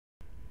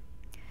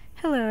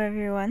Hello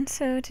everyone,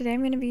 so today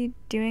I'm going to be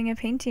doing a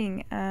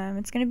painting.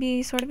 It's going to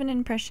be sort of an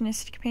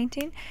impressionistic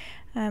painting,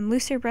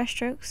 looser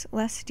brushstrokes,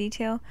 less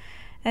detail.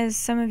 As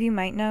some of you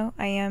might know,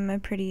 I am a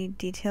pretty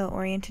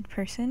detail-oriented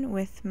person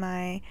with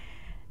my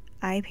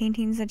eye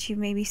paintings that you've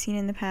maybe seen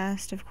in the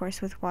past. Of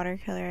course, with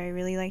watercolor, I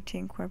really like to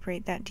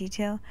incorporate that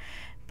detail.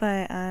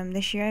 But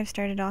this year I've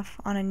started off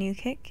on a new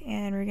kick,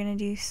 and we're going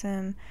to do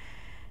some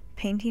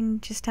painting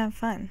just to have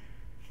fun.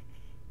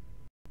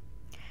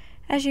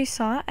 As you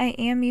saw, I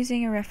am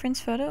using a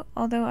reference photo,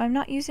 although I'm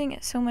not using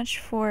it so much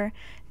for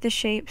the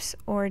shapes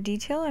or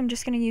detail. I'm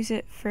just going to use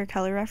it for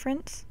color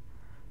reference.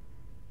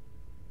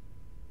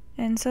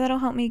 And so that'll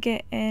help me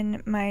get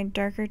in my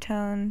darker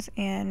tones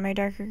and my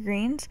darker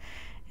greens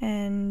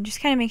and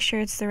just kind of make sure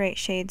it's the right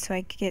shade so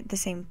I could get the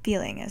same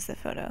feeling as the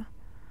photo.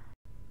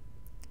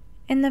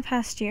 In the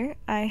past year,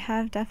 I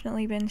have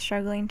definitely been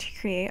struggling to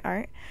create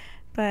art,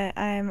 but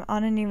I'm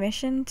on a new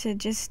mission to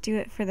just do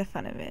it for the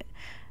fun of it.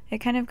 It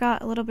kind of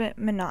got a little bit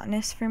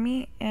monotonous for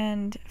me,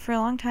 and for a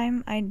long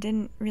time I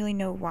didn't really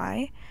know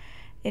why.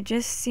 It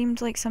just seemed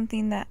like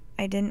something that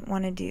I didn't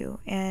want to do,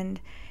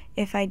 and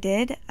if I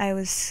did, I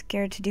was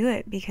scared to do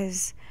it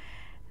because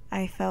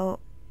I felt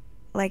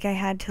like I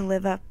had to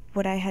live up to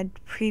what I had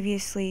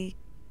previously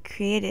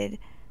created,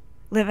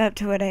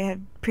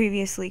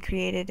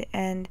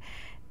 and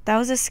that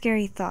was a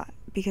scary thought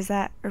because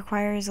that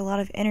requires a lot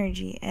of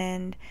energy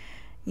and,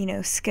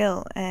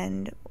 skill,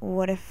 and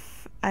what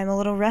if I'm a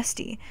little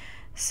rusty?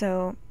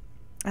 So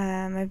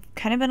I've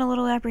kind of been a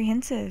little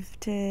apprehensive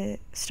to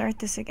start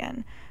this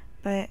again,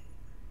 but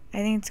I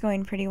think it's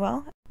going pretty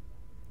well.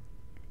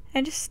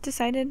 I just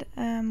decided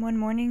one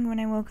morning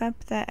when I woke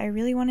up that I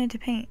really wanted to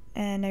paint,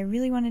 and I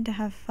really wanted to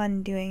have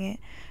fun doing it.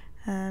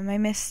 I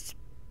missed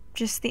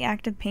just the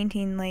act of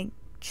painting, like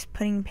just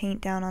putting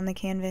paint down on the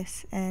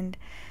canvas, and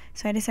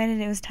so I decided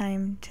it was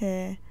time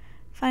to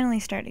finally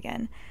start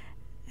again.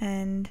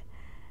 And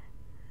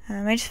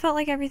I just felt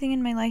like everything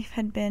in my life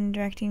had been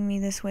directing me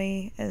this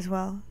way as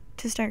well,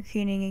 to start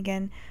creating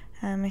again.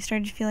 I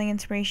started feeling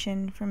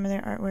inspiration from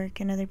other artwork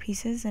and other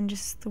pieces and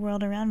just the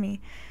world around me.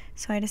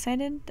 So I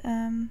decided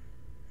I'm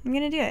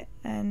going to do it.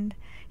 And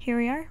here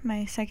we are,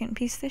 my second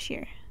piece this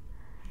year.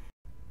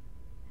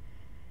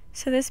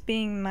 So this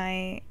being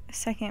my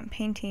second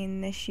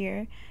painting this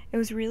year, it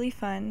was really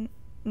fun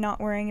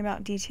not worrying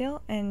about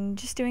detail and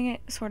just doing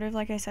it sort of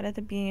like I said at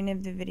the beginning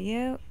of the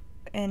video,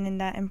 and in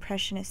that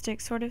impressionistic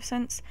sort of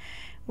sense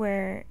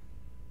where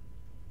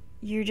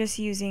you're just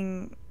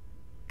using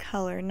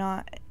color,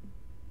 not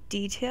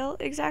detail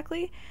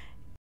exactly.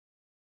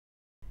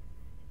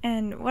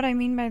 And what I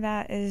mean by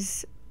that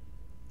is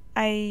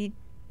I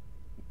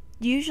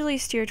usually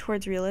steer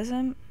towards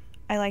realism.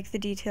 I like the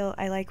detail.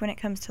 I like when it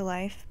comes to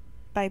life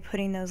by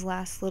putting those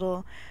last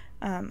little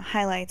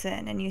highlights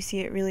in and you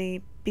see it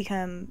really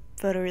become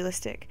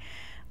photorealistic.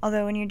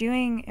 Although when you're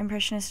doing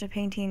impressionistic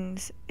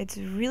paintings, it's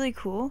really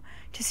cool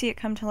to see it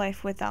come to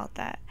life without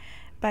that,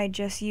 by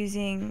just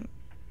using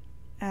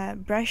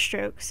brush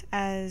strokes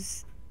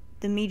as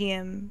the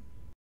medium.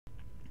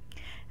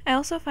 I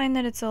also find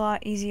that it's a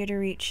lot easier to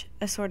reach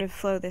a sort of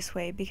flow this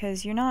way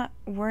because you're not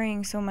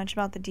worrying so much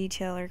about the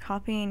detail or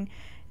copying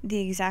the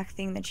exact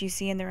thing that you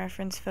see in the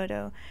reference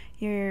photo.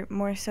 You're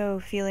more so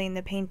feeling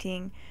the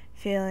painting,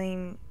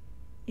 feeling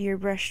your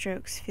brush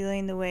strokes,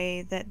 feeling the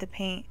way that the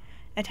paint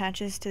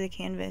attaches to the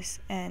canvas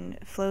and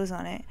flows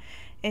on it.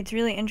 It's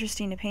really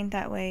interesting to paint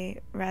that way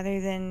rather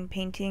than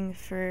painting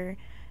for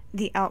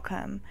the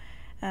outcome.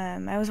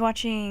 I was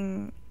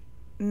watching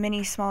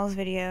Minnie Small's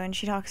video and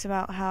she talks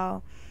about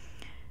how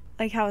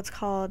it's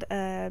called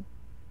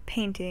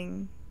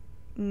painting,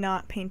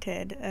 not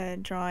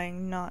painted,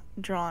 drawing, not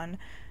drawn.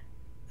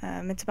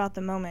 It's about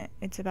the moment.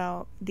 It's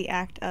about the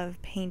act of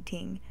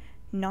painting,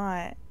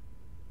 not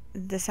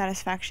the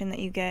satisfaction that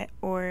you get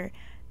or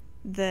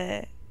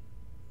the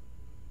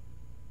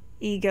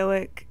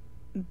egoic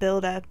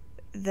build-up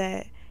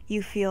that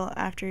you feel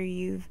after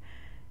you've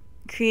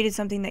created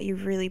something that you're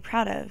really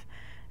proud of.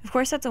 Of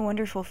course, that's a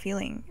wonderful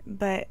feeling,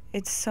 but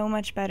it's so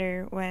much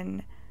better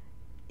when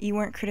you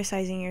weren't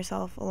criticizing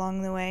yourself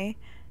along the way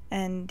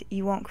and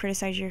you won't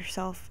criticize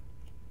yourself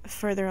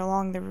further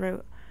along the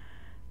route.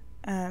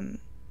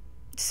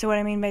 So what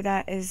I mean by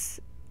that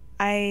is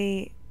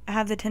I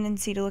have the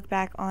tendency to look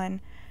back on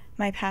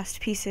my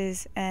past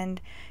pieces and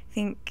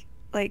think,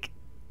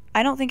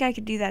 I don't think I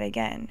could do that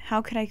again.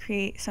 How could I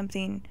create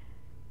something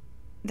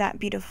that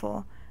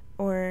beautiful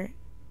or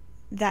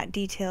that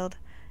detailed?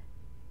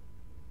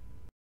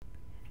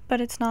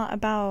 But it's not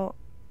about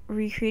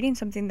recreating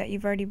something that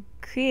you've already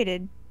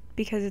created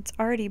because it's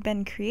already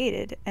been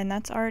created and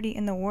that's already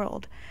in the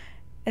world.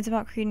 It's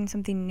about creating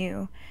something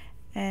new.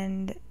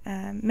 And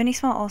Minnie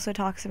Small also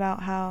talks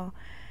about how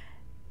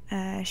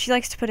she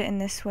likes to put it in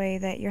this way,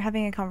 that you're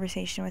having a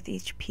conversation with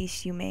each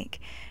piece you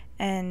make.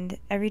 And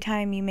every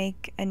time you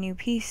make a new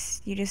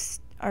piece, you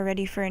just are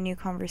ready for a new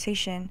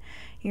conversation.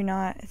 You're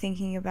not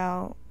thinking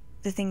about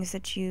the things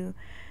that you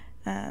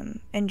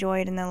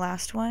enjoyed in the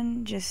last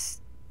one.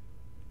 Just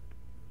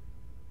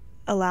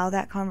allow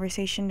that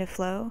conversation to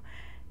flow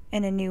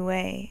in a new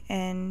way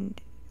and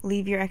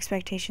leave your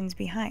expectations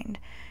behind,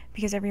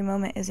 because every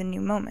moment is a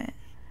new moment.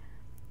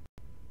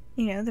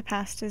 You know, the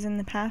past is in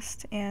the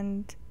past,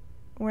 and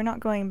we're not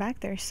going back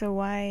there, so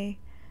why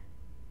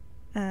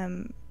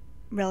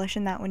relish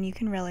in that when you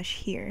can relish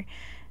here?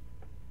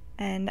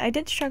 And I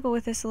did struggle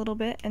with this a little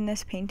bit in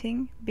this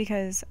painting,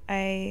 because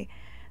I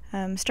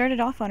started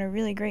off on a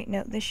really great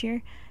note this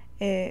year.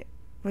 It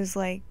was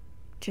like,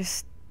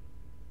 just,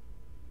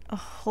 oh,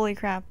 holy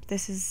crap,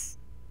 this is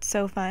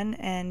so fun,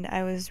 and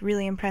I was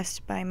really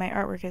impressed by my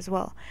artwork as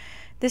well.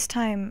 This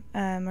time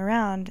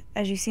around,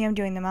 as you see I'm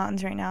doing the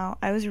mountains right now,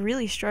 I was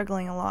really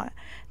struggling a lot.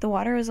 The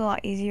water was a lot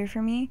easier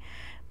for me,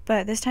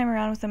 but this time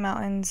around with the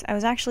mountains, I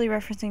was actually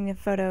referencing the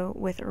photo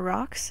with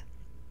rocks,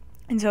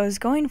 and so I was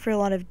going for a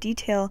lot of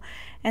detail,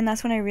 and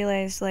that's when I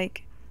realized,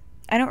 like,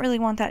 I don't really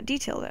want that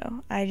detail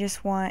though. I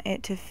just want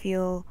it to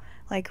feel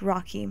like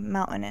rocky,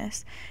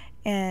 mountainous.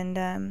 And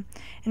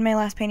in my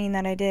last painting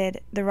that I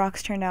did, the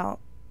rocks turned out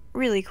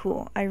really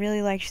cool. I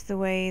really liked the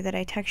way that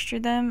I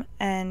textured them,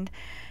 and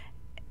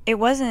it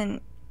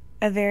wasn't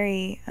a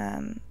very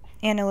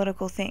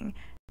analytical thing.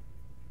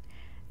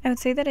 I would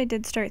say that I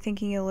did start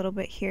thinking a little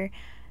bit here,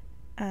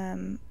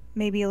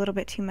 maybe a little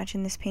bit too much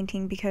in this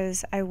painting,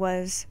 because I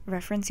was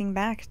referencing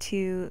back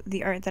to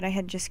the art that I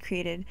had just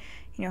created.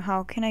 You know,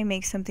 how can I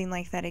make something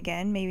like that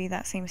again? Maybe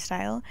that same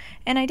style.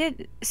 And I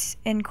did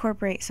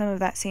incorporate some of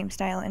that same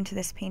style into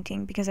this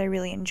painting because I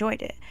really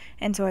enjoyed it,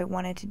 and so I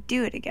wanted to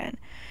do it again.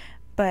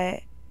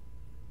 But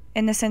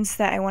in the sense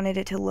that I wanted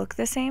it to look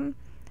the same,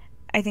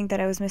 I think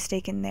that I was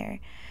mistaken there.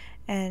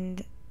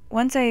 And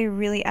once I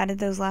really added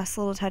those last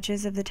little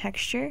touches of the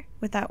texture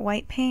with that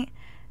white paint,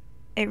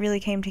 it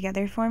really came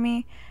together for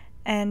me.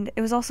 And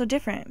it was also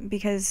different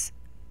because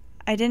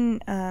I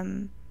didn't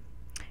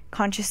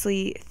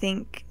consciously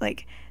think,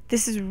 like,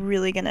 this is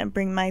really gonna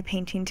bring my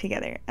painting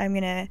together. I'm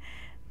gonna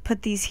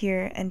put these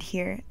here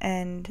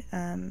and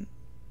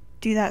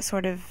do that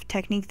sort of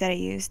technique that I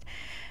used.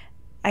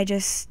 I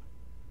just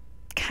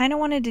kind of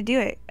wanted to do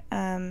it.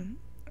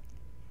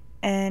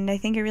 And I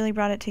think it really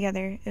brought it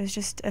together. It was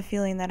just a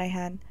feeling that I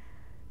had.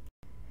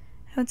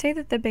 I would say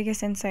that the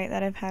biggest insight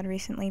that I've had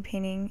recently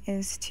painting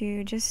is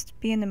to just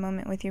be in the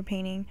moment with your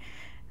painting.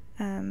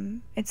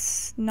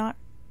 It's not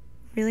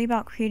really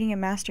about creating a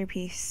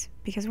masterpiece,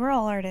 because we're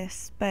all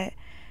artists, but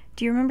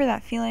do you remember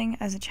that feeling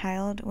as a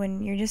child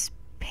when you're just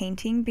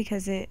painting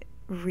because it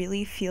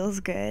really feels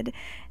good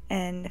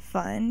and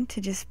fun to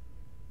just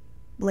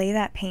lay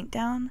that paint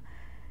down?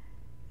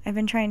 I've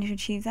been trying to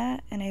achieve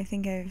that, and I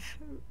think I've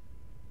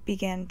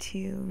began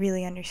to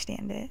really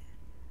understand it.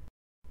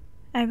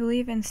 I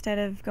believe instead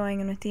of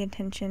going in with the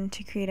intention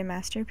to create a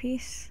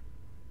masterpiece,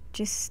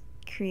 just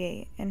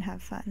create and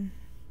have fun.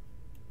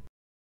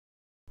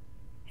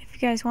 If you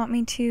guys want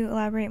me to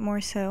elaborate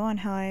more so on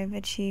how I've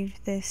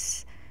achieved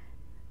this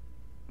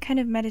kind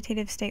of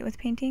meditative state with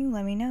painting,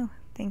 let me know.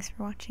 Thanks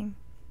for watching.